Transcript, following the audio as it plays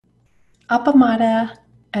Appamada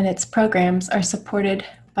and its programs are supported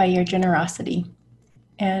by your generosity,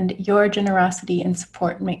 and your generosity and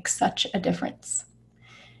support makes such a difference.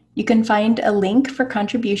 You can find a link for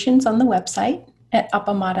contributions on the website at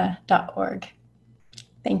appamada.org.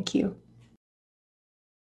 Thank you.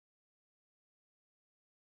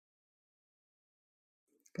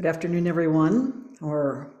 Good afternoon, everyone,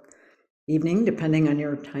 or evening, depending on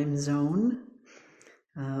your time zone.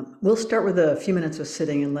 We'll start with a few minutes of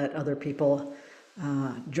sitting and let other people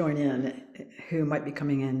join in who might be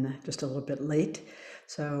coming in just a little bit late.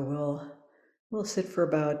 So we'll sit for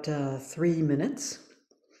about 3 minutes.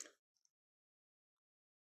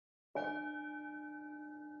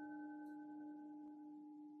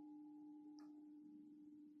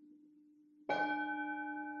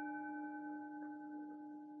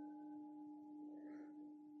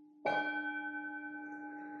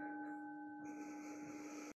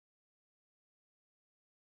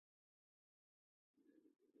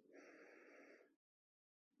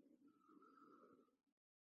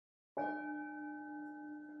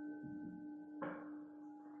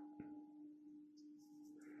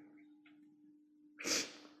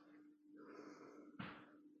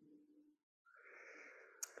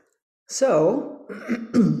 So,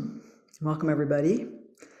 welcome everybody.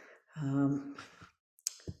 I'm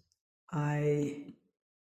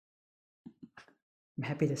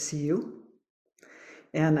happy to see you.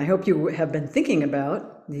 And I hope you have been thinking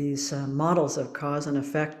about these models of cause and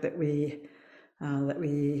effect that we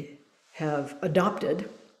have adopted,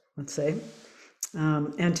 let's say.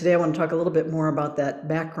 And today I want to talk a little bit more about that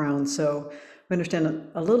background so we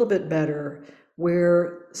understand a little bit better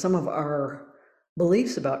where some of our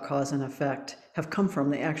beliefs about cause and effect have come from.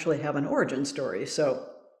 They actually have an origin story. So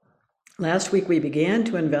last week we began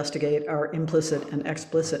to investigate our implicit and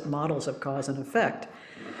explicit models of cause and effect.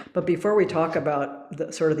 But before we talk about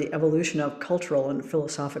the evolution of cultural and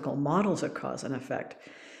philosophical models of cause and effect,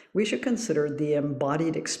 we should consider the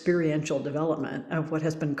embodied experiential development of what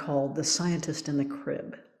has been called the scientist in the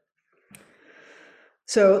crib.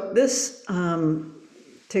 So this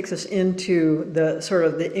takes us into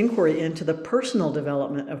the inquiry into the personal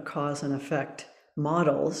development of cause and effect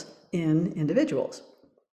models in individuals.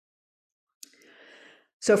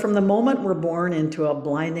 So from the moment we're born into a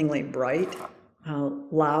blindingly bright,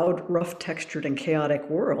 loud, rough-textured, and chaotic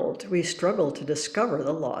world, we struggle to discover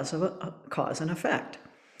the laws of a cause and effect.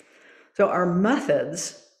 So our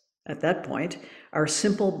methods, at that point, are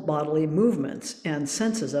simple bodily movements and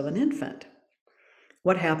senses of an infant.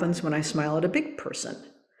 What happens when I smile at a big person?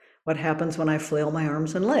 What happens when I flail my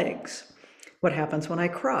arms and legs? What happens when I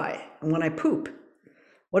cry and when I poop?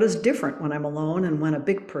 What is different when I'm alone and when a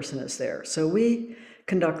big person is there? So we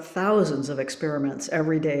conduct thousands of experiments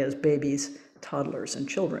every day as babies, toddlers, and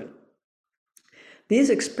children.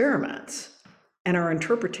 These experiments and our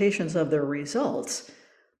interpretations of their results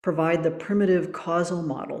provide the primitive causal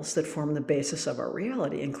models that form the basis of our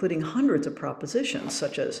reality, including hundreds of propositions,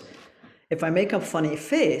 such as, if I make a funny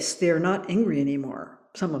face, they are not angry anymore,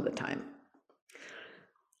 some of the time.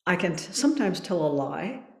 I can sometimes tell a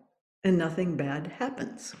lie and nothing bad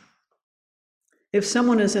happens. If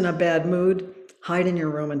someone is in a bad mood, hide in your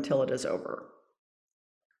room until it is over.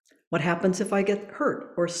 What happens if I get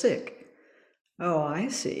hurt or sick? Oh, I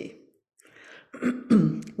see.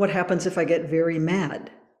 What happens if I get very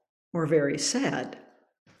mad or very sad?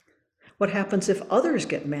 What happens if others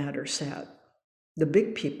get mad or sad? The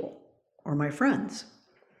big people or my friends?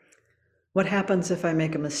 What happens if I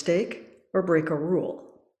make a mistake or break a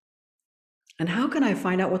rule? And how can I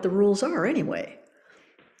find out what the rules are anyway?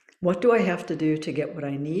 What do I have to do to get what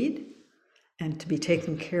I need and to be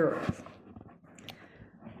taken care of?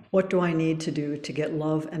 What do I need to do to get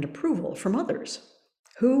love and approval from others?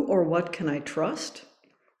 Who or what can I trust?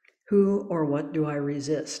 Who or what do I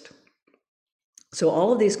resist? So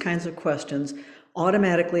all of these kinds of questions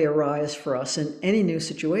automatically arise for us in any new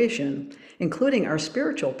situation, including our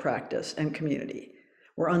spiritual practice and community.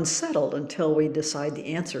 We're unsettled until we decide the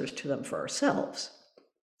answers to them for ourselves.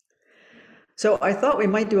 So I thought we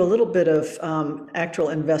might do a little bit of actual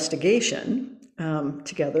investigation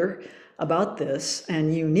together about this,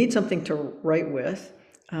 and you need something to write with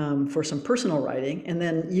for some personal writing, and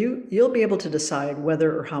then you'll be able to decide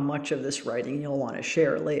whether or how much of this writing you'll want to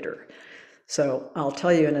share later. So I'll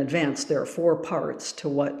tell you in advance, there are 4 parts to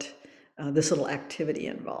what this little activity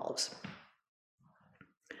involves.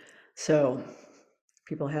 So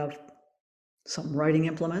people have some writing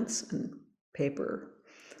implements and paper.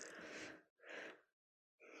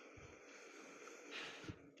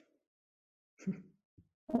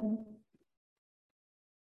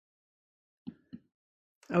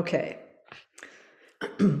 Okay.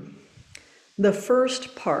 the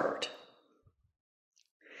first part.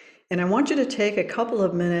 And I want you to take a couple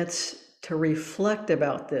of minutes to reflect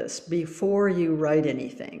about this before you write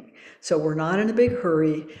anything. So we're not in a big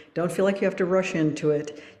hurry. Don't feel like you have to rush into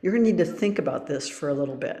it. You're going to need to think about this for a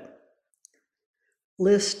little bit.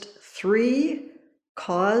 List 3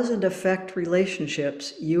 cause and effect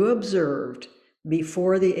relationships you observed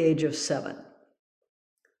before the age of 7.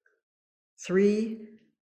 3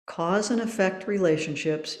 cause and effect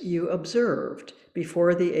relationships you observed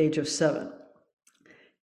before the age of 7.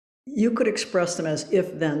 You could express them as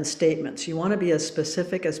if-then statements. You want to be as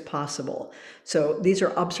specific as possible. So these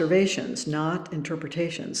are observations, not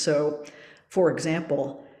interpretations. So, for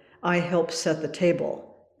example, I helped set the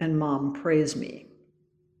table and Mom praised me.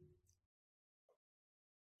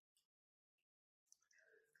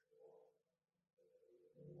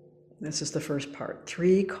 This is the first part.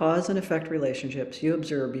 3 cause and effect relationships you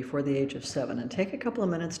observe before the age of 7. And take a couple of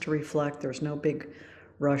minutes to reflect. There's no big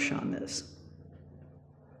rush on this.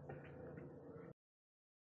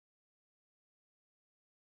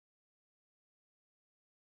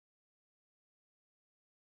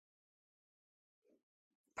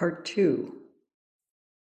 Part 2.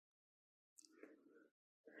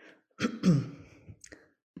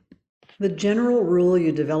 The general rule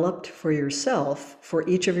you developed for yourself for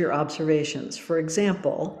each of your observations. For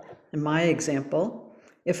example, in my example,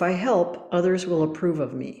 if I help, others will approve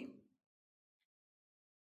of me.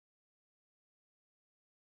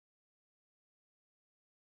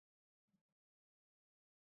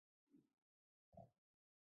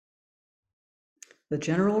 The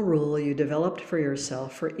general rule you developed for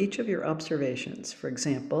yourself for each of your observations. For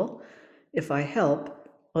example, if I help,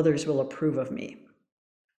 others will approve of me.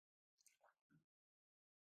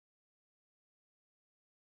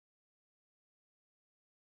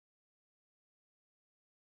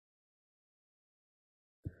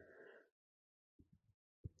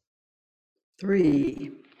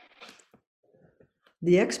 Three,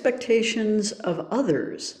 the expectations of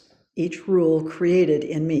others each rule created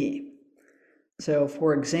in me. So,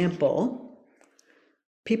 for example,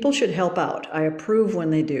 people should help out. I approve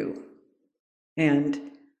when they do. And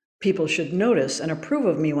people should notice and approve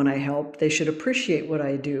of me when I help. They should appreciate what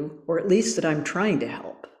I do, or at least that I'm trying to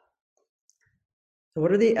help. So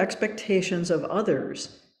what are the expectations of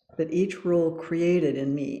others that each rule created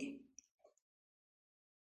in me?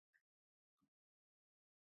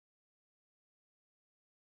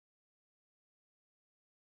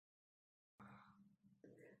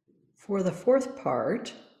 For the fourth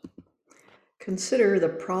part, consider the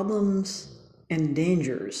problems and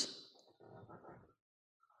dangers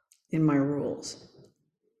in my rules.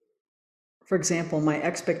 For example, my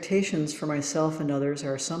expectations for myself and others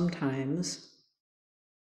are sometimes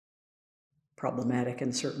problematic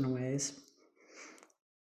in certain ways.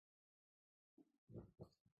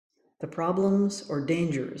 The problems or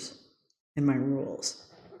dangers in my rules.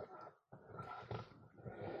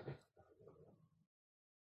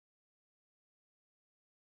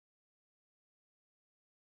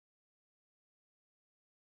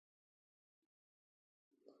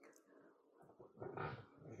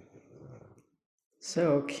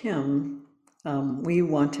 So Kim, we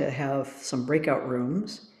want to have some breakout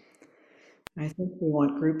rooms. I think we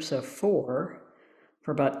want groups of 4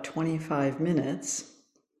 for about 25 minutes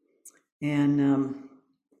and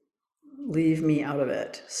leave me out of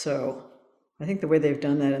it. So I think the way they've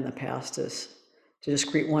done that in the past is to just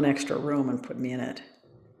create one extra room and put me in it.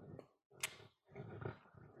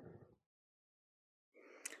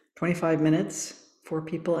 25 minutes, 4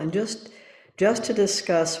 people, and just to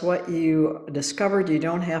discuss what you discovered. You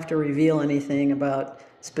don't have to reveal anything about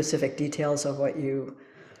specific details of what you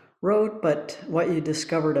wrote, but what you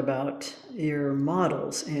discovered about your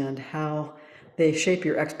models and how they shape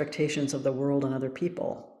your expectations of the world and other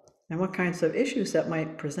people, and what kinds of issues that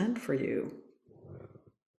might present for you.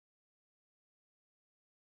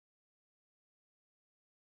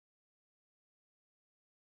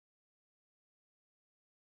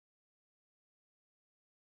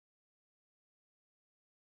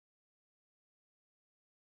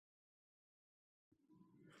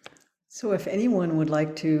 So if anyone would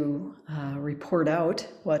like to report out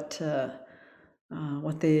what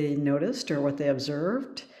they noticed or what they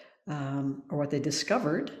observed or what they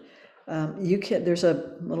discovered, you can. There's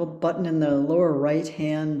a little button in the lower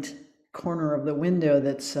right-hand corner of the window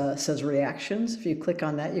that says reactions. If you click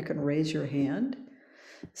on that, you can raise your hand.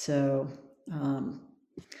 So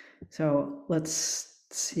let's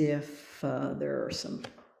see if there are some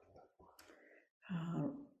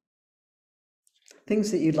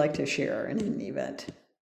things that you'd like to share in an event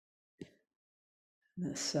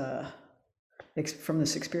from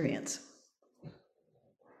this experience.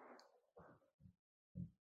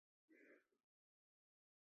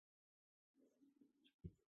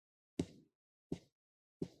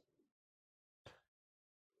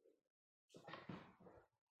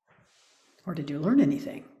 Or did you learn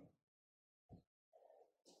anything?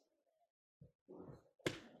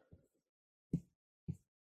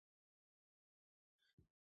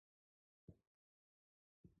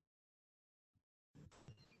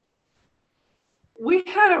 We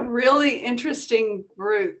had a really interesting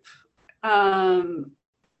group. And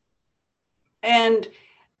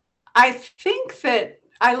I think that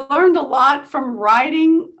I learned a lot from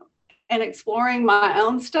writing and exploring my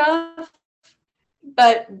own stuff.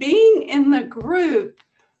 But being in the group,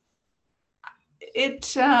 it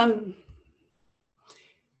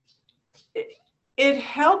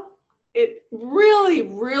helped. It really,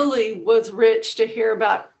 really was rich to hear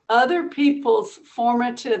about other people's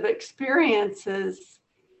formative experiences.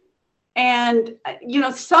 And,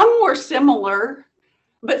 some were similar,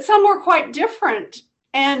 but some were quite different.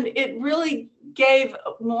 And it really gave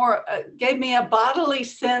me a bodily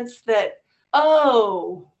sense that,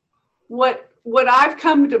 oh, what I've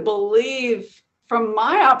come to believe from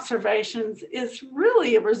my observations is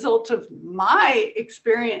really a result of my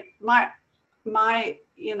experience, my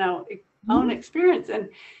own experience,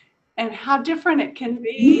 and how different it can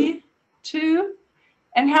be too,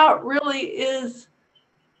 and how it really is.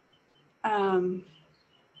 I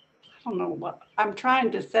don't know what I'm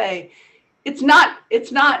trying to say. It's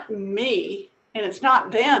not me and it's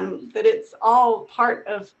not them, that it's all part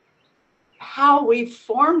of how we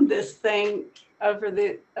formed this thing over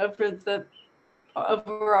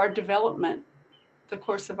our development, the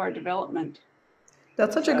course of our development.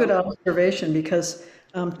 That's such a good observation, because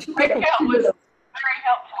two Right, people, that was very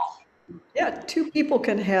helpful. yeah, two people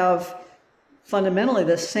can have fundamentally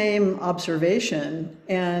the same observation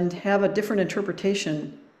and have a different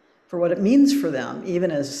interpretation for what it means for them, even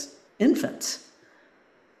as infants.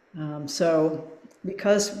 So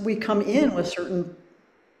because we come in with certain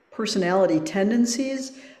personality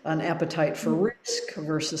tendencies, an appetite for risk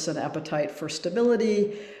versus an appetite for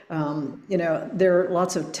stability. There are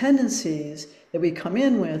lots of tendencies that we come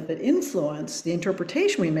in with that influence the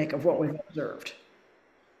interpretation we make of what we've observed,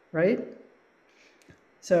 right?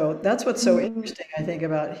 So that's what's so interesting, I think,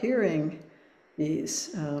 about hearing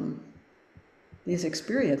these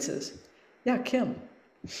experiences. Yeah, Kim.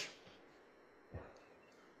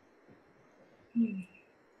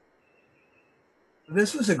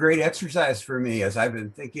 This was a great exercise for me as I've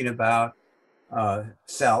been thinking about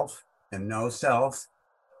self and no self,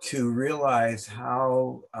 to realize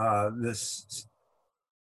how this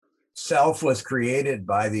self was created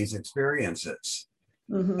by these experiences.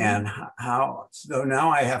 And how, so now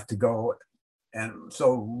I have to go, and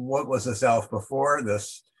so what was the self before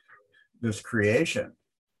this creation?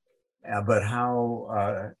 But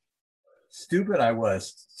how stupid I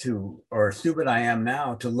was or stupid I am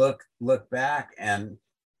now to look back and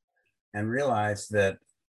realize that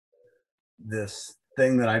this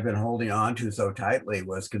thing that I've been holding on to so tightly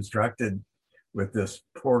was constructed with this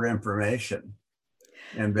poor information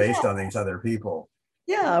and based on these other people.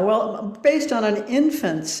 Yeah, well, based on an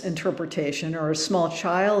infant's interpretation or a small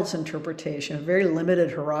child's interpretation, a very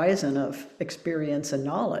limited horizon of experience and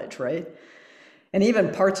knowledge, right? And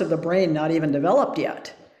even parts of the brain not even developed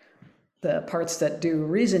yet, the parts that do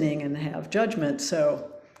reasoning and have judgment.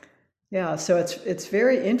 So yeah, so it's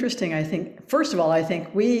very interesting. I think, first of all, I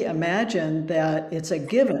think we imagine that it's a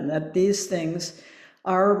given that these things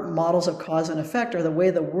are models of cause and effect, or the way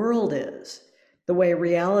the world is, the way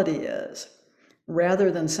reality is,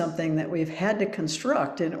 rather than something that we've had to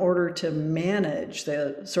construct in order to manage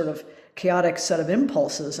the sort of chaotic set of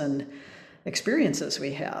impulses and experiences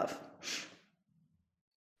we have.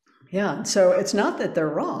 Yeah, so it's not that they're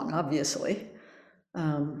wrong, obviously,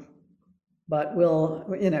 but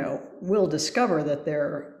we'll discover that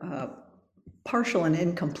they're partial and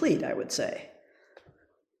incomplete, I would say.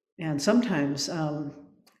 And sometimes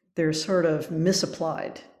they're sort of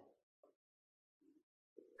misapplied.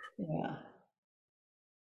 Yeah.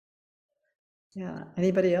 Yeah.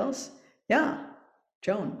 Anybody else? Yeah.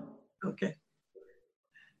 Joan. Okay.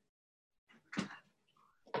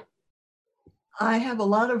 I have a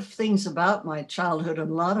lot of things about my childhood, and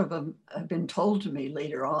a lot of them have been told to me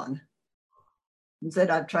later on. Instead,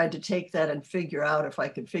 I've tried to take that and figure out if I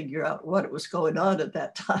could figure out what was going on at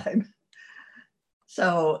that time.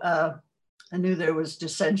 So I knew there was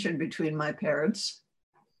dissension between my parents,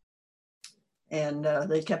 and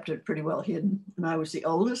they kept it pretty well hidden. And I was the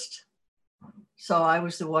oldest. So I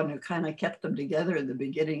was the one who kind of kept them together in the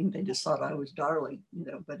beginning. They just thought I was darling,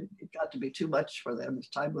 but it got to be too much for them as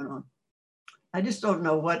time went on. I just don't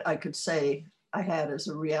know what I could say I had as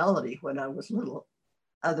a reality when I was little,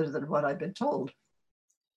 other than what I've been told,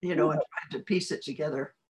 and trying to piece it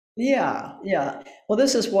together. Yeah, yeah. Well,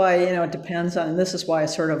 this is why, it depends on, and this is why I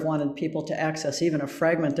sort of wanted people to access even a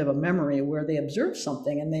fragment of a memory where they observed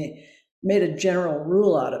something and they made a general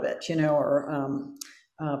rule out of it, or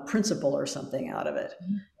a principle or something out of it.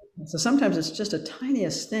 So sometimes it's just a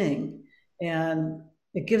tiniest thing and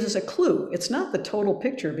it gives us a clue. It's not the total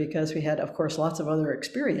picture because we had, of course, lots of other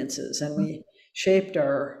experiences and we shaped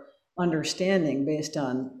our understanding based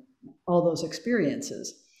on all those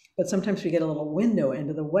experiences. But sometimes we get a little window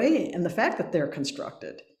into the way and the fact that they're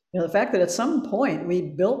constructed. The fact that at some point we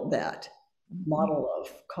built that model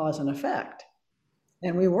of cause and effect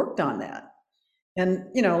and we worked on that. And,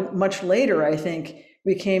 much later, I think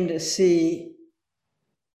we came to see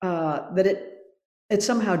that it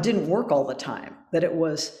somehow didn't work all the time, that it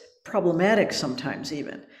was problematic sometimes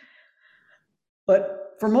even.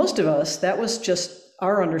 But for most of us, that was just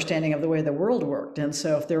our understanding of the way the world worked. And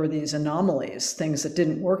so if there were these anomalies, things that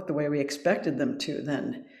didn't work the way we expected them to,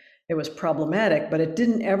 then it was problematic, but it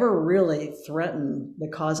didn't ever really threaten the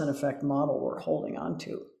cause and effect model we're holding on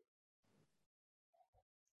to.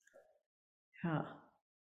 Yeah.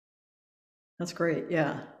 That's great.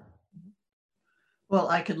 Yeah. Well,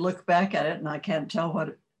 I could look back at it and I can't tell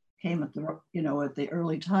what came at the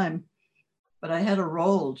early time, but I had a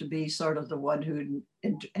role to be sort of the one who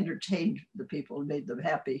entertained the people and made them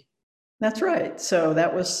happy. That's right. So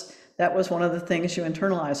that was one of the things you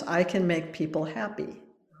internalize. I can make people happy.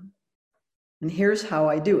 And here's how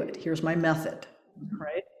I do it. Here's my method,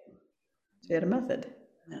 right? So you had a method.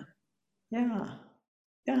 Yeah. Yeah.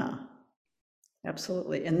 Yeah.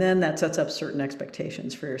 Absolutely. And then that sets up certain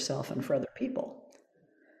expectations for yourself and for other people.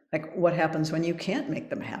 Like what happens when you can't make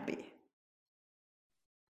them happy?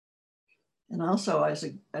 And also as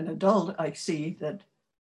an adult, I see that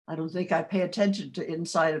I don't think I pay attention to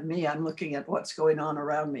inside of me. I'm looking at what's going on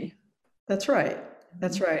around me. That's right.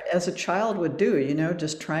 That's right. As a child would do,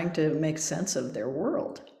 just trying to make sense of their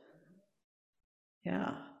world.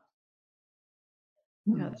 Yeah.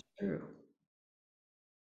 Yeah, that's true.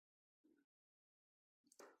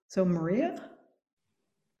 So Maria?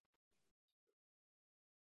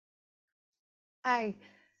 Hi.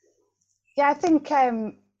 Yeah, I think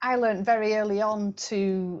I learned very early on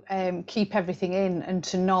to keep everything in and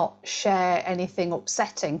to not share anything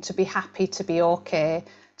upsetting, to be happy, to be okay,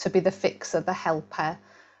 to be the fixer, the helper,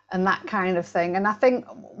 and that kind of thing. And I think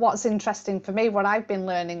what's interesting for me, what I've been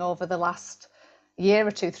learning over the last year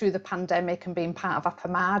or two through the pandemic and being part of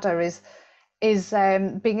Appamada is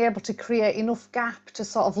being able to create enough gap to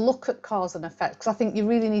sort of look at cause and effect, because I think you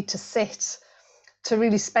really need to sit to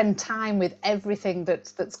really spend time with everything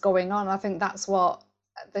that's going on. I think that's what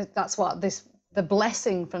the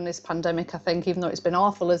blessing from this pandemic, I think, even though it's been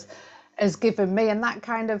awful, has given me. And that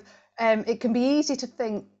kind of it can be easy to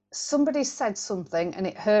think somebody said something and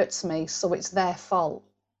it hurts me, so it's their fault.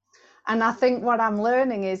 And I think what I'm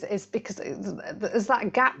learning is because as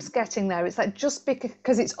that gap's getting there, it's like just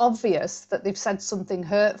because it's obvious that they've said something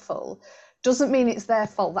hurtful doesn't mean it's their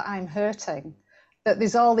fault that I'm hurting. That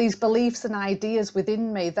there's all these beliefs and ideas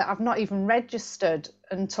within me that I've not even registered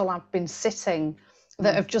until I've been sitting,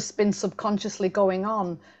 that have just been subconsciously going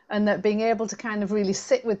on, and that being able to kind of really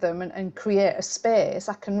sit with them and create a space,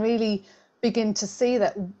 I can really begin to see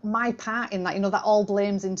that my part in that, that all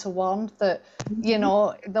blames into one, that,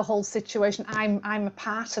 the whole situation, I'm a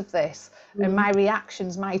part of this, and my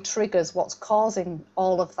reactions, my triggers, what's causing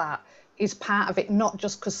all of that is part of it, not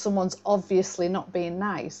just because someone's obviously not being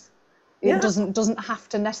nice. It doesn't have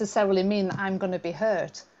to necessarily mean that I'm going to be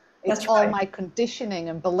hurt. It's all my conditioning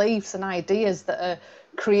and beliefs and ideas that are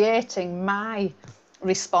creating my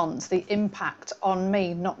response, the impact on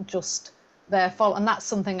me, not just their fault. And that's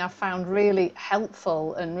something I found really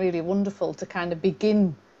helpful and really wonderful to kind of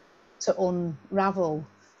begin to unravel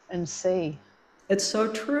and see. It's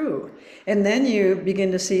so true. And then you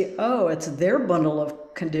begin to see, oh, it's their bundle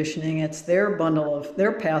of conditioning, it's their bundle of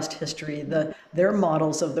their past history, their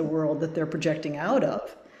models of the world that they're projecting out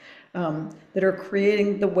of, that are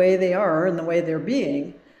creating the way they are and the way they're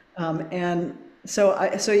being. And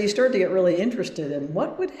so you start to get really interested in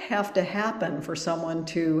what would have to happen for someone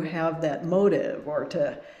to have that motive or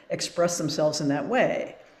to express themselves in that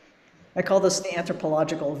way. I call this the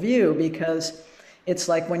anthropological view because it's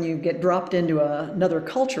like when you get dropped into another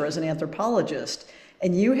culture as an anthropologist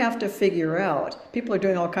and you have to figure out, people are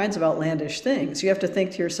doing all kinds of outlandish things. You have to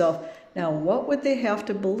think to yourself, now what would they have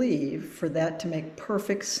to believe for that to make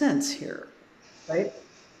perfect sense here, right?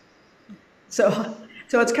 So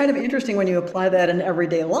it's kind of interesting when you apply that in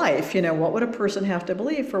everyday life, what would a person have to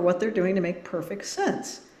believe for what they're doing to make perfect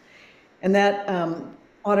sense? And that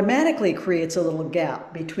automatically creates a little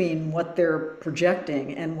gap between what they're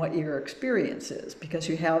projecting and what your experience is, because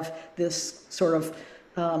you have this sort of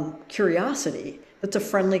curiosity. It's a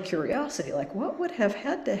friendly curiosity, like what would have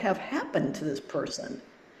had to have happened to this person?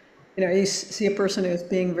 You know, you see a person who's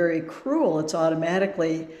being very cruel, it's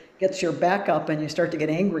automatically gets your back up and you start to get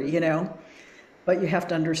angry, you know. But you have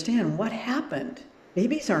to understand what happened.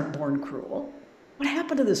 Babies aren't born cruel. What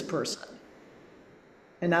happened to this person?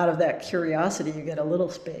 And out of that curiosity, you get a little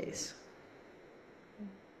space.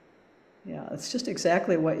 Yeah, it's just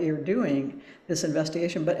exactly what you're doing, this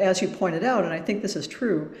investigation. But as you pointed out, and I think this is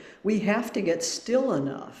true, we have to get still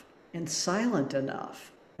enough and silent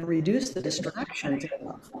enough and reduce the distractions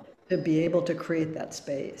enough to be able to create that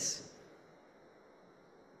space.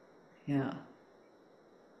 Yeah,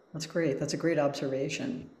 that's great. That's a great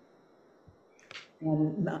observation.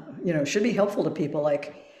 And, you know, should be helpful to people.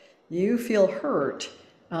 Like, you feel hurt,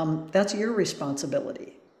 that's your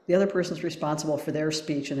responsibility. The other person's responsible for their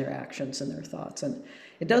speech and their actions and their thoughts. And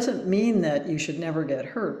it doesn't mean that you should never get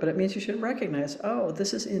hurt, but it means you should recognize, oh,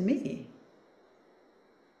 this is in me.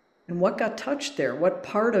 And what got touched there? What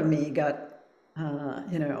part of me got,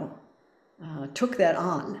 took that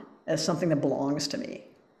on as something that belongs to me?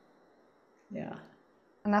 Yeah.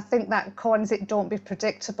 And I think that Cohen's don't be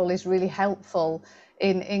predictable is really helpful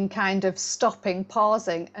in kind of stopping,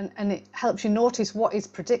 pausing, and it helps you notice what is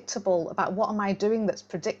predictable about what am I doing that's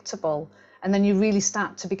predictable. And then you really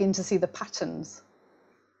start to begin to see the patterns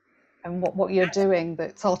and what you're doing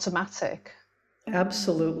that's automatic.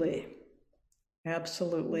 Absolutely.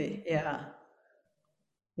 Absolutely. Yeah.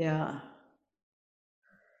 Yeah.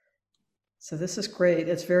 So this is great.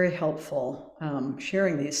 It's very helpful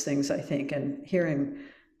sharing these things, I think, and hearing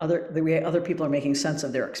the way other people are making sense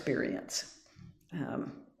of their experience.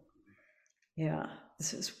 Yeah,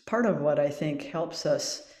 this is part of what I think helps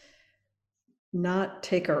us not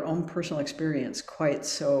take our own personal experience quite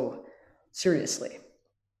so seriously.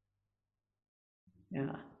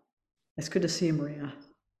 Yeah, it's good to see you, Maria.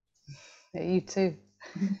 Yeah, you too.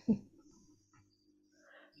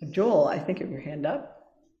 Joel, I think you have your hand up.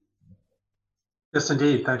 Yes,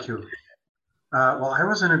 indeed. Thank you. Well, I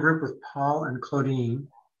was in a group with Paul and Claudine,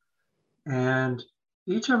 and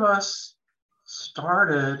each of us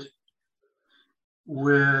started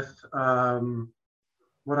with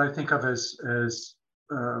what I think of as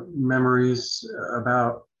memories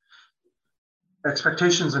about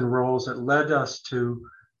expectations and roles that led us to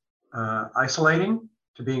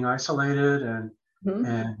being isolated and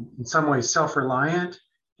in some ways self-reliant,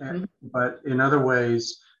 but in other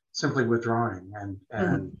ways simply withdrawing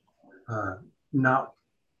and not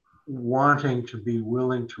wanting to be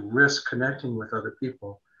willing to risk connecting with other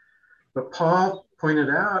people. But Paul pointed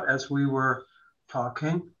out as we were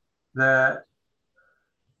talking that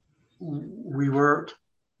we were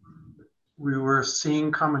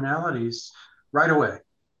seeing commonalities right away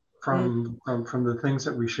from the things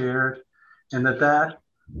that we shared, and that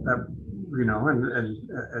you know, and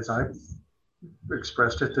as I've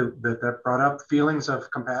expressed it, that brought up feelings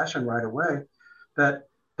of compassion right away, that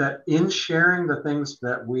in sharing the things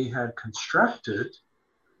that we had constructed,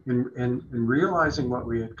 in realizing what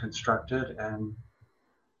we had constructed and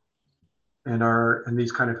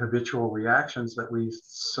these kind of habitual reactions that we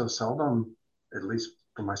so seldom, at least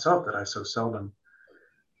for myself, that I so seldom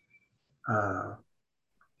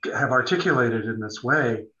have articulated in this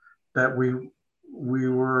way, that we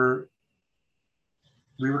were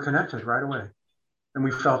connected right away, and we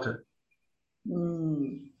felt it.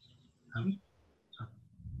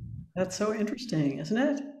 That's so interesting, isn't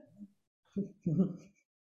it?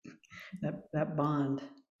 that bond.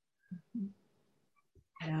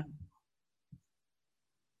 Yeah.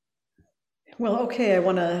 Well, okay, I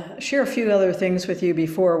want to share a few other things with you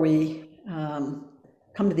before we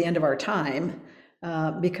come to the end of our time,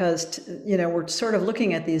 because you know, we're sort of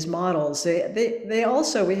looking at these models. They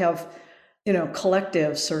also, we have, you know,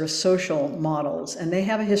 collective sort of social models, and they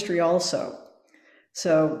have a history also.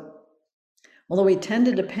 So although we tend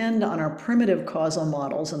to depend on our primitive causal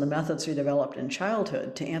models and the methods we developed in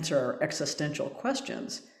childhood to answer our existential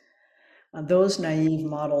questions, those naive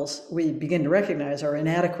models we begin to recognize are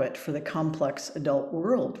inadequate for the complex adult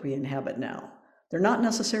world we inhabit now. They're not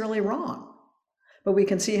necessarily wrong, but we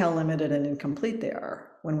can see how limited and incomplete they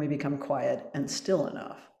are when we become quiet and still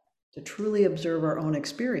enough to truly observe our own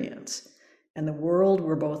experience and the world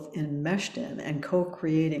we're both enmeshed in and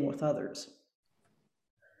co-creating with others.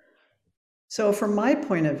 So from my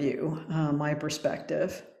point of view, my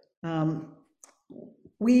perspective,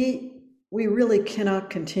 we really cannot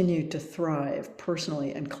continue to thrive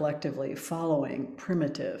personally and collectively following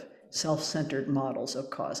primitive, self-centered models of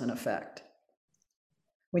cause and effect.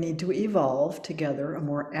 We need to evolve together a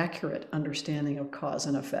more accurate understanding of cause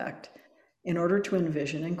and effect in order to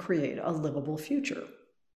envision and create a livable future.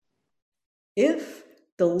 If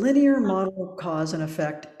the linear model of cause and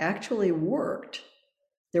effect actually worked,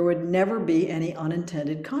 there would never be any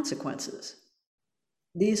unintended consequences.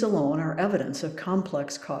 These alone are evidence of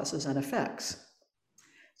complex causes and effects.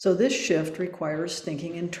 So this shift requires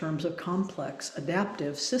thinking in terms of complex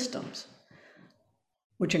adaptive systems,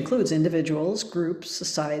 which includes individuals, groups,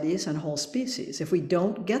 societies, and whole species. If we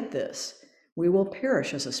don't get this, we will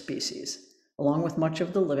perish as a species, along with much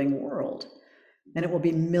of the living world. And it will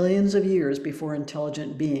be millions of years before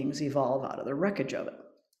intelligent beings evolve out of the wreckage of it.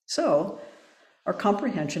 So, our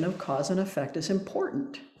comprehension of cause and effect is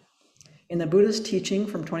important. In the Buddha's teaching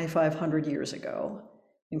from 2,500 years ago,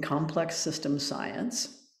 in complex systems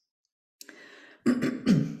science,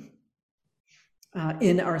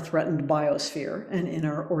 in our threatened biosphere, and in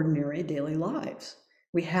our ordinary daily lives,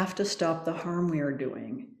 we have to stop the harm we are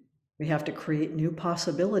doing. We have to create new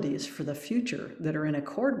possibilities for the future that are in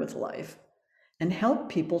accord with life, and help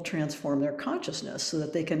people transform their consciousness so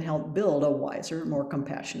that they can help build a wiser, more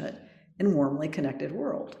compassionate, and warmly connected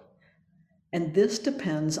world. And this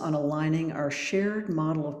depends on aligning our shared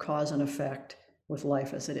model of cause and effect with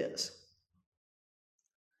life as it is.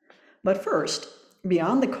 But first,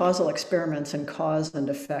 beyond the causal experiments in cause and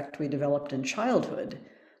effect we developed in childhood,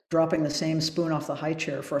 dropping the same spoon off the high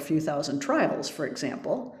chair for a few thousand trials, for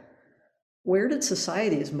example, where did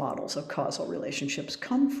society's models of causal relationships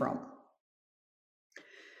come from?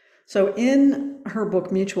 So in her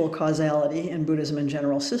book, Mutual Causality in Buddhism and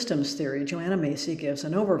General Systems Theory, Joanna Macy gives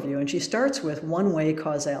an overview, and she starts with one-way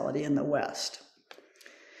causality in the West,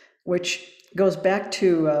 which goes back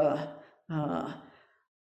to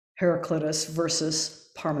Heraclitus versus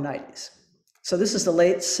Parmenides. So this is the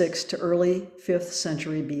late 6th to early 5th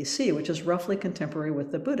century BC, which is roughly contemporary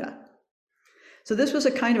with the Buddha. So this was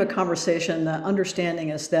a kind of a conversation. The understanding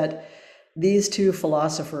is that these two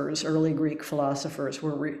philosophers, early Greek philosophers,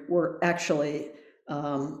 were actually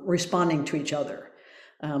responding to each other.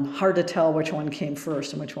 Hard to tell which one came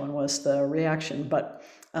first and which one was the reaction, but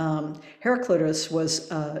Heraclitus was,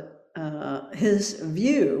 his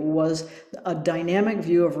view was a dynamic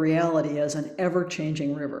view of reality as an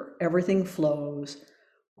ever-changing river. Everything flows,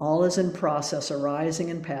 all is in process, arising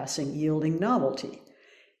and passing, yielding novelty.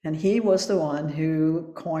 And he was the one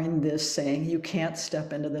who coined this saying, you can't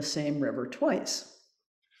step into the same river twice.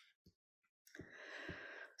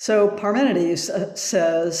 So Parmenides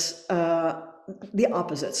says the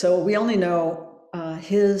opposite. So we only know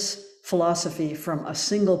his philosophy from a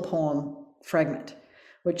single poem fragment,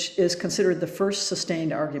 which is considered the first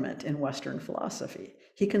sustained argument in Western philosophy.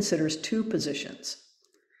 He considers two positions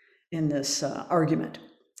in this argument.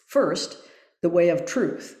 First, the way of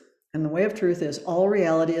truth. And the way of truth is all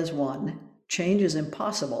reality is one, change is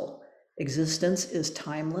impossible, existence is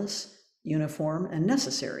timeless, uniform, and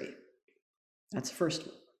necessary. That's first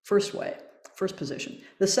way, first position.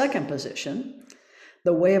 The second position,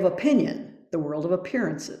 the way of opinion, the world of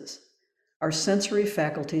appearances. Our sensory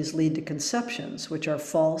faculties lead to conceptions which are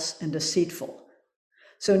false and deceitful.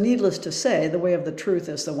 So needless to say, the way of the truth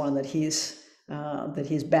is the one that he's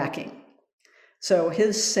backing. So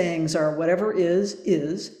his sayings are whatever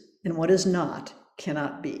is, and what is not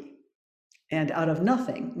cannot be. And out of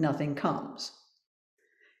nothing, nothing comes.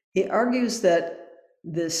 He argues that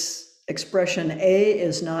this expression, A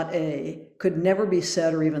is not A, could never be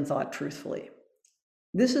said or even thought truthfully.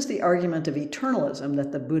 This is the argument of eternalism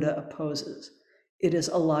that the Buddha opposes. It is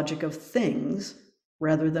a logic of things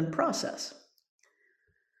rather than process.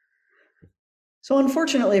 So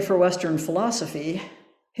unfortunately for Western philosophy,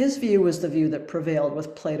 his view was the view that prevailed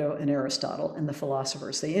with Plato and Aristotle and the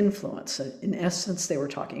philosophers they influenced. In essence, they were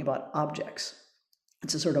talking about objects.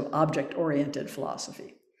 It's a sort of object-oriented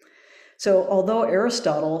philosophy. So although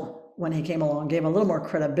Aristotle, when he came along, gave a little more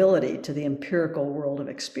credibility to the empirical world of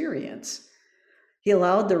experience, he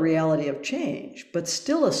allowed the reality of change, but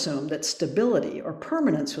still assumed that stability or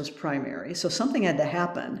permanence was primary. So something had to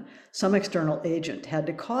happen. Some external agent had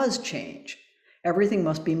to cause change. Everything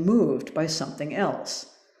must be moved by something else.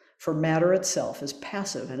 For matter itself is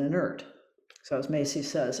passive and inert. So as Macy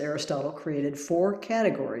says, Aristotle created 4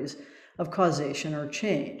 categories of causation or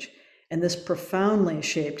change, and this profoundly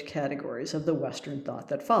shaped categories of the Western thought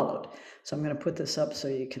that followed. So I'm going to put this up so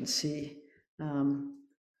you can see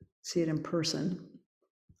it in person.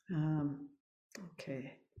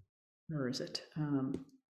 Okay, where is it?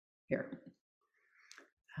 Here.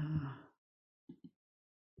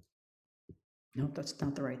 Nope, that's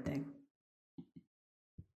not the right thing.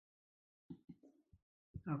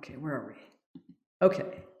 Okay, where are we?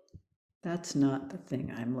 Okay, That's not the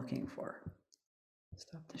thing I'm looking for.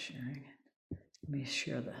 Stop the sharing. Let me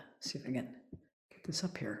share see if I can get this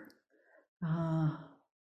up here.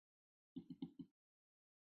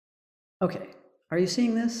 Okay, are you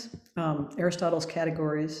seeing this? Aristotle's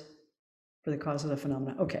categories for the causes of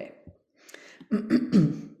phenomena. Okay.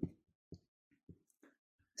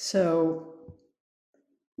 So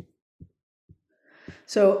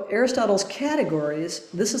Aristotle's categories,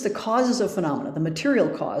 this is the causes of phenomena, the material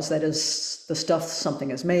cause, that is the stuff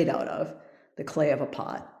something is made out of, the clay of a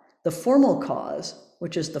pot. The formal cause,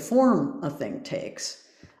 which is the form a thing takes,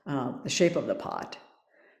 the shape of the pot.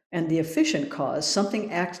 And the efficient cause,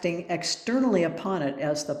 something acting externally upon it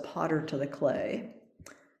as the potter to the clay.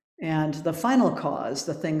 And the final cause,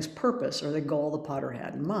 the thing's purpose or the goal the potter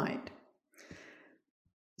had in mind.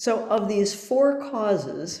 So of these four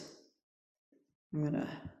causes, I'm going to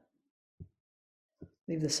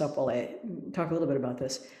leave this up while I talk a little bit about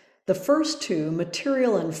this. The first two,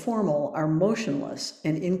 material and formal, are motionless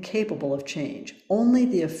and incapable of change. Only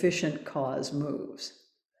the efficient cause moves.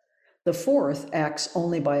 The fourth acts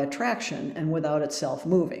only by attraction and without itself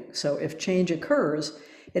moving. So if change occurs,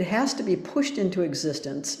 it has to be pushed into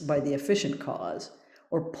existence by the efficient cause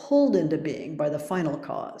or pulled into being by the final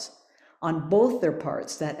cause. On both their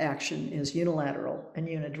parts, that action is unilateral and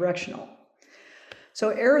unidirectional. So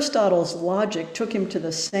Aristotle's logic took him to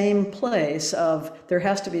the same place of there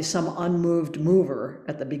has to be some unmoved mover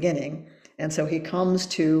at the beginning. And so he comes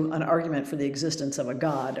to an argument for the existence of a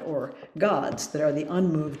god or gods that are the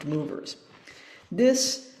unmoved movers.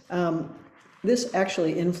 This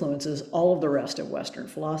actually influences all of the rest of Western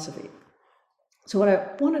philosophy. So what I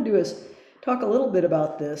want to do is talk a little bit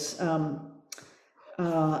about this. And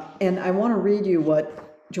I want to read you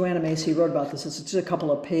what Joanna Macy wrote about this. It's just a couple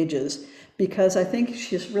of pages, because I think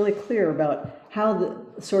she's really clear about how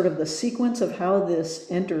the sequence of how this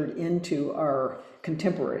entered into our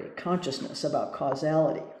contemporary consciousness about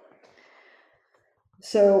causality.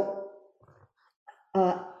 So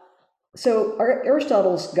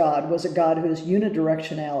Aristotle's God was a God whose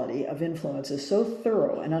unidirectionality of influence is so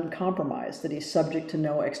thorough and uncompromised that he's subject to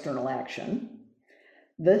no external action.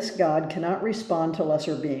 This God cannot respond to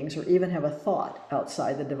lesser beings or even have a thought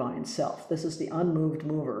outside the divine self. This is the unmoved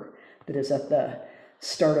mover that is at the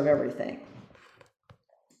start of everything.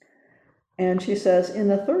 And she says, in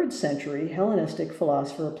the 3rd century, Hellenistic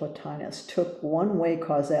philosopher Plotinus took one-way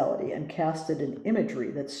causality and casted an imagery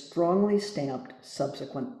that strongly stamped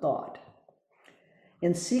subsequent thought.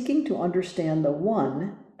 In seeking to understand the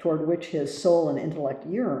one toward which his soul and intellect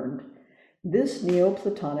yearned, this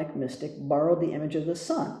Neoplatonic mystic borrowed the image of the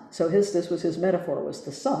sun. So this was his metaphor, was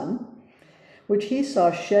the sun, which he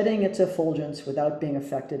saw shedding its effulgence without being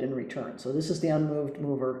affected in return. So this is the unmoved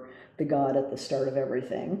mover, the God at the start of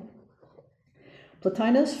everything.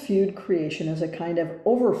 Plotinus viewed creation as a kind of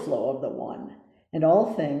overflow of the one, and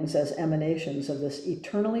all things as emanations of this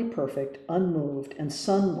eternally perfect, unmoved, and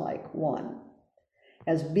sun-like one.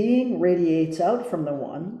 As being radiates out from the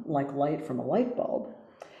one, like light from a light bulb,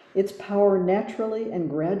 its power naturally and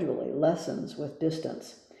gradually lessens with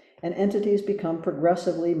distance, and entities become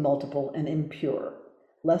progressively multiple and impure,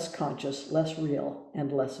 less conscious, less real,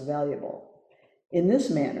 and less valuable. In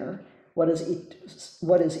this manner, what is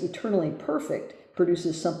eternally perfect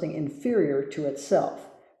produces something inferior to itself,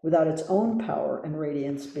 without its own power and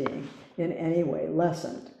radiance being in any way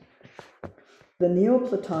lessened. The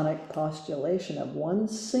Neoplatonic postulation of one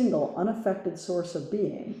single unaffected source of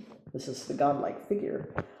being, this is the godlike figure,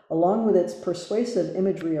 along with its persuasive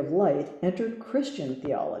imagery of light, entered Christian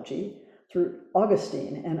theology through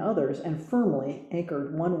Augustine and others, and firmly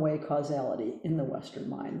anchored one-way causality in the Western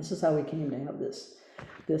mind. This is how we came to have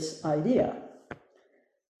this idea.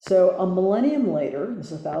 So a millennium later, this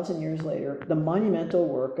is 1,000 years later, the monumental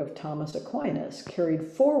work of Thomas Aquinas carried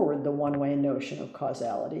forward the one-way notion of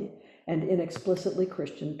causality, and in explicitly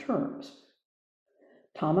Christian terms.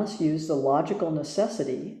 Thomas used the logical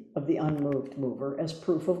necessity of the unmoved mover as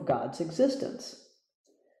proof of God's existence.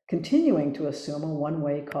 Continuing to assume a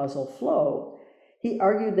one-way causal flow, he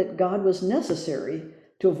argued that God was necessary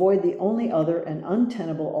to avoid the only other and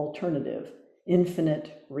untenable alternative,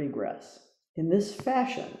 infinite regress. In this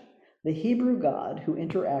fashion, the Hebrew God who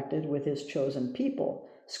interacted with his chosen people,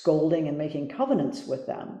 scolding and making covenants with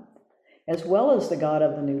them, as well as the God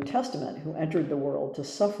of the New Testament who entered the world to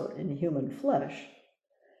suffer in human flesh,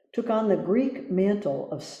 took on the Greek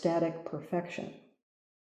mantle of static perfection.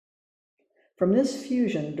 From this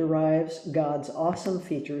fusion derives God's awesome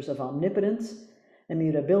features of omnipotence,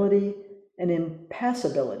 immutability, and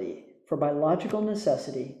impassibility, for by logical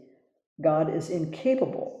necessity, God is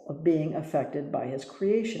incapable of being affected by his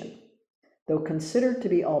creation. Though considered to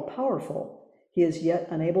be all-powerful, he is yet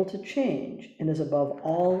unable to change and is above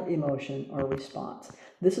all emotion or response.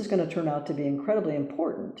 This is going to turn out to be incredibly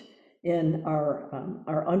important in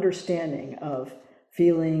our understanding of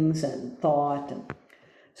feelings and thought.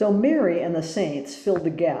 So Mary and the saints filled the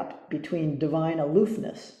gap between divine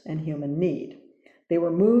aloofness and human need. They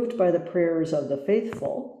were moved by the prayers of the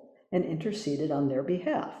faithful and interceded on their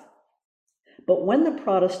behalf. But when the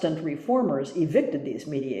Protestant reformers evicted these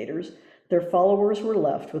mediators, their followers were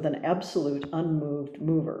left with an absolute unmoved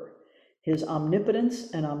mover. His omnipotence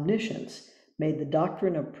and omniscience made the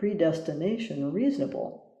doctrine of predestination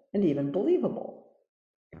reasonable and even believable.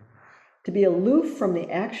 To be aloof from the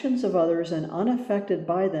actions of others and unaffected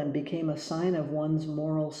by them became a sign of one's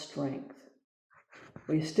moral strength.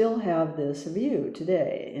 We still have this view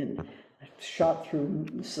today, and shot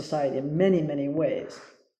through society in many, many ways.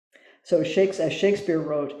 So as Shakespeare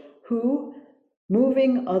wrote, who,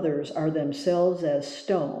 moving others, are themselves as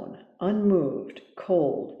stone, unmoved,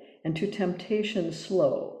 cold, and to temptation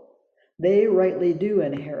slow, they rightly do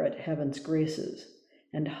inherit heaven's graces,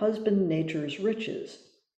 and husband nature's riches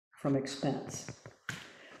from expense.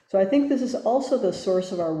 So I think this is also the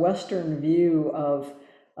source of our Western view of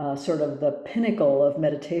sort of the pinnacle of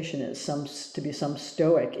meditation is to be some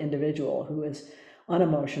stoic individual who is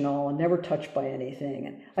unemotional and never touched by anything.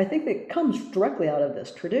 And I think that comes directly out of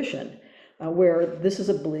this tradition where this is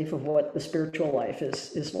a belief of what the spiritual life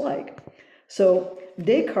is like. So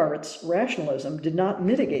Descartes' rationalism did not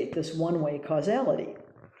mitigate this one-way causality.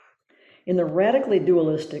 In the radically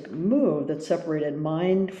dualistic move that separated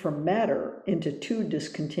mind from matter into two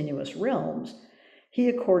discontinuous realms, he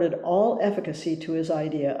accorded all efficacy to his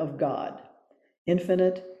idea of God,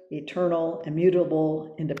 infinite, eternal,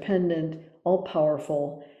 immutable, independent,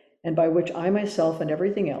 all-powerful, and by which I myself and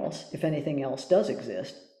everything else, if anything else does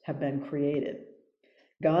exist, have been created.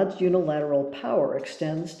 God's unilateral power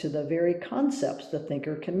extends to the very concepts the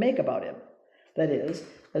thinker can make about him. That is,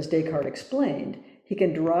 as Descartes explained, he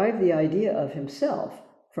can derive the idea of himself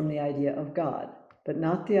from the idea of God, but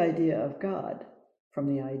not the idea of God from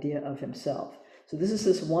the idea of himself. So this is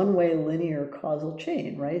this one-way linear causal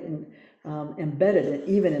chain, right? And embedded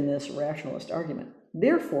even in this rationalist argument.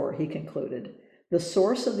 Therefore, he concluded, the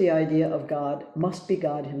source of the idea of God must be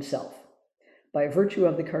God himself. By virtue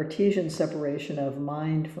of the Cartesian separation of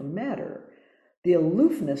mind from matter, the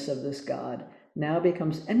aloofness of this God now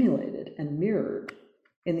becomes emulated and mirrored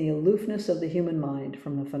in the aloofness of the human mind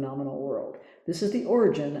from the phenomenal world. This is the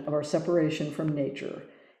origin of our separation from nature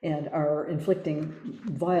and our inflicting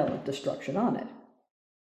violent destruction on it.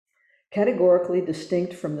 Categorically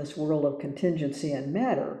distinct from this world of contingency and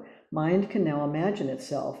matter, mind can now imagine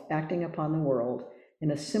itself acting upon the world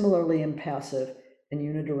in a similarly impassive and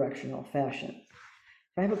unidirectional fashion.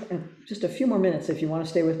 I have just a few more minutes if you want to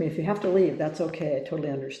stay with me. If you have to leave, that's okay, I totally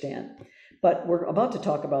understand. But we're about to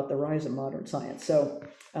talk about the rise of modern science. So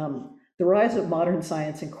the rise of modern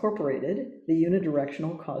science incorporated the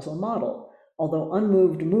unidirectional causal model, although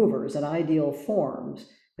unmoved movers and ideal forms,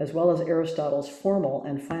 as well as Aristotle's formal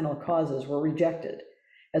and final causes, were rejected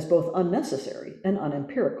as both unnecessary and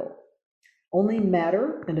unempirical. Only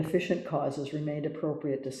matter and efficient causes remained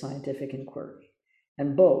appropriate to scientific inquiry,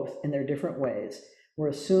 and both, in their different ways, were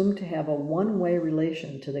assumed to have a one-way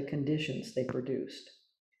relation to the conditions they produced.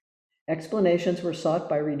 Explanations were sought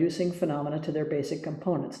by reducing phenomena to their basic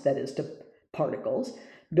components, that is, to particles,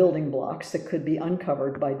 building blocks that could be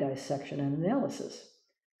uncovered by dissection and analysis.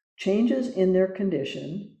 Changes in their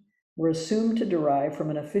condition were assumed to derive from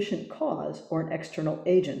an efficient cause or an external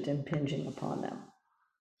agent impinging upon them.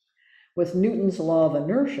 With Newton's law of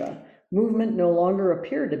inertia, movement no longer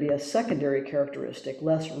appeared to be a secondary characteristic,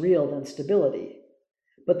 less real than stability.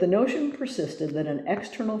 But the notion persisted that an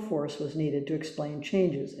external force was needed to explain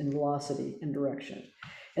changes in velocity and direction.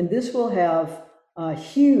 And this will have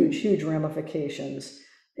huge, huge ramifications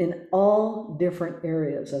in all different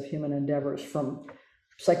areas of human endeavors, from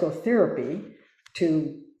psychotherapy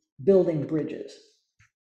to building bridges.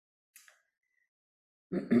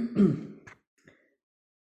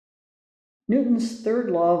 Newton's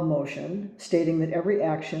third law of motion, stating that every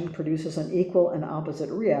action produces an equal and opposite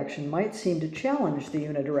reaction, might seem to challenge the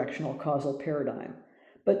unidirectional causal paradigm,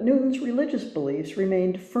 but Newton's religious beliefs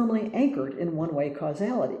remained firmly anchored in one-way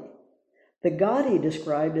causality. The God he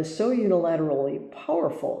described as so unilaterally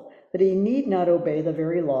powerful that he need not obey the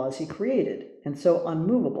very laws he created, and so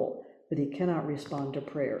unmovable that he cannot respond to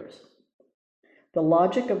prayers. The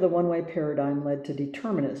logic of the one-way paradigm led to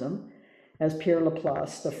determinism, as Pierre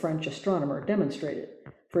Laplace, the French astronomer, demonstrated.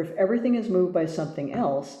 For if everything is moved by something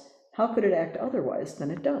else, how could it act otherwise than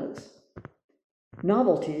it does?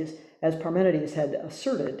 Novelties, as Parmenides had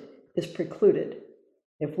asserted, is precluded.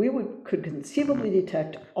 If we could conceivably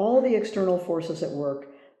detect all the external forces at work,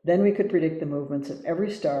 then we could predict the movements of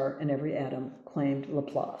every star and every atom, claimed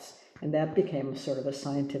Laplace, and that became sort of a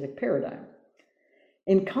scientific paradigm.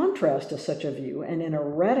 In contrast to such a view, and in a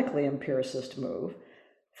radically empiricist move,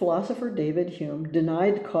 philosopher David Hume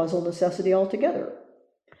denied causal necessity altogether.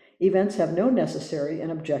 Events have no necessary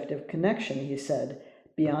and objective connection, he said,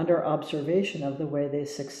 beyond our observation of the way they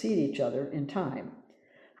succeed each other in time.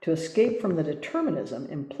 To escape from the determinism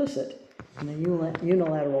implicit in the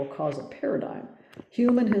unilateral causal paradigm,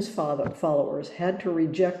 Hume and his followers had to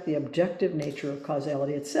reject the objective nature of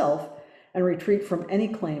causality itself and retreat from any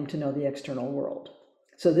claim to know the external world.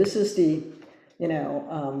 So this is the,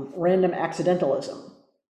 random accidentalism.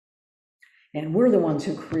 And we're the ones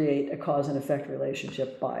who create a cause and effect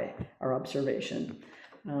relationship by our observation.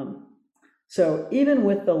 So even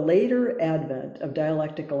with the later advent of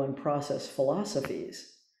dialectical and process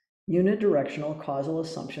philosophies, unidirectional causal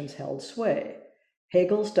assumptions held sway.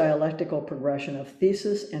 Hegel's dialectical progression of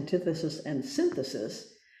thesis, antithesis, and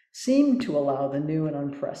synthesis seemed to allow the new and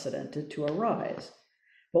unprecedented to arise.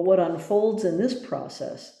 But what unfolds in this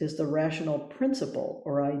process is the rational principle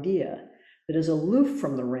or idea that is aloof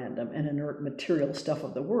from the random and inert material stuff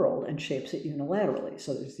of the world and shapes it unilaterally.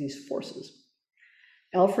 So there's these forces.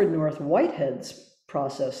 Alfred North Whitehead's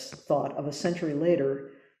process thought of a century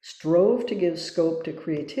later strove to give scope to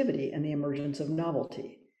creativity and the emergence of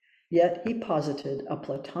novelty. Yet he posited a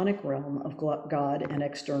Platonic realm of God and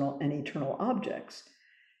external and eternal objects,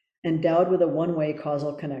 endowed with a one-way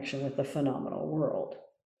causal connection with the phenomenal world.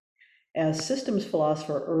 As systems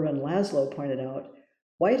philosopher Ervin Laszlo pointed out,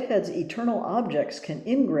 Whitehead's eternal objects can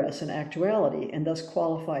ingress in actuality and thus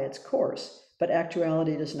qualify its course, but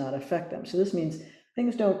actuality does not affect them. So this means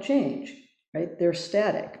things don't change, right? They're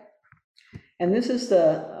static. And this is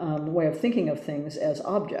the way of thinking of things as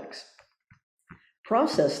objects.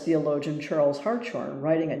 Process theologian Charles Hartshorne,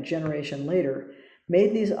 writing a generation later,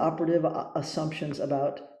 made these operative assumptions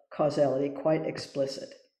about causality quite explicit.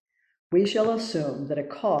 We shall assume that a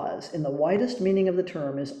cause, in the widest meaning of the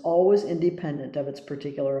term, is always independent of its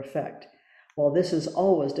particular effect, while this is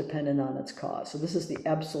always dependent on its cause. So this is the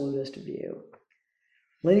absolutist view.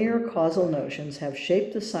 Linear causal notions have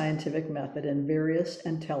shaped the scientific method in various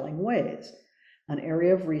and telling ways. An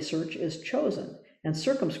area of research is chosen and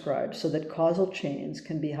circumscribed so that causal chains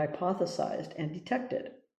can be hypothesized and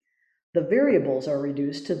detected. The variables are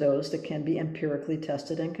reduced to those that can be empirically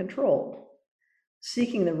tested and controlled.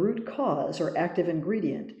 Seeking the root cause or active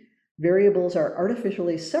ingredient, variables are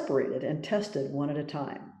artificially separated and tested one at a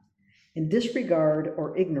time, in disregard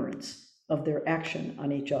or ignorance of their action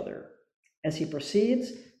on each other. As he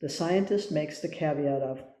proceeds, the scientist makes the caveat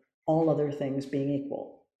of all other things being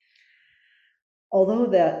equal, although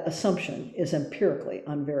that assumption is empirically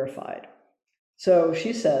unverified. So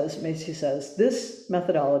Macy says, this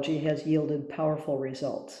methodology has yielded powerful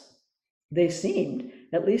results. They seemed,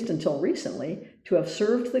 at least until recently, to have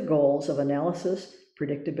served the goals of analysis,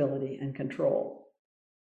 predictability, and control.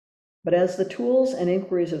 But as the tools and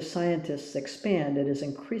inquiries of scientists expand, it is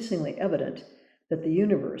increasingly evident that the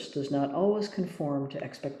universe does not always conform to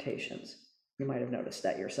expectations. You might have noticed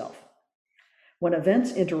that yourself. When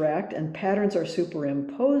events interact and patterns are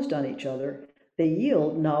superimposed on each other, they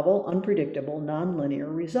yield novel, unpredictable, nonlinear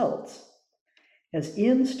results. As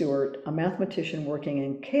Ian Stewart, a mathematician working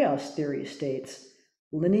in chaos theory, states,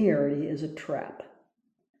 linearity is a trap.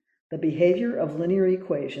 The behavior of linear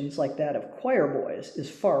equations, like that of choir boys, is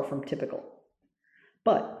far from typical.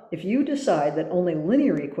 But if you decide that only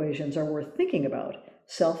linear equations are worth thinking about,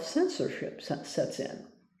 self-censorship sets in.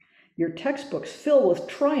 Your textbooks fill with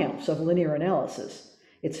triumphs of linear analysis,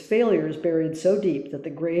 its failures buried so deep that the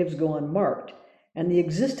graves go unmarked, and the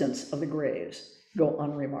existence of the graves go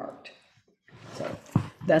unremarked. So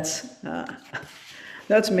that's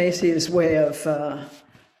Macy's way of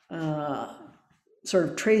sort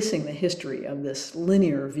of tracing the history of this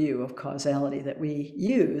linear view of causality that we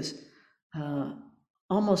use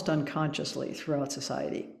almost unconsciously throughout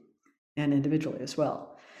society and individually as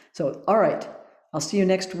well. So, all right, I'll see you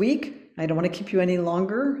next week. I don't want to keep you any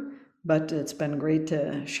longer, but it's been great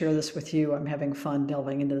to share this with you. I'm having fun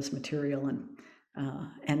delving into this material.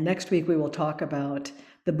 And next week we will talk about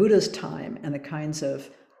the Buddha's time and the kinds of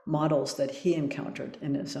models that he encountered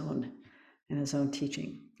in his own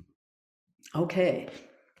teaching. Okay,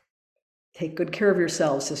 take good care of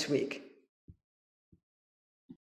yourselves this week.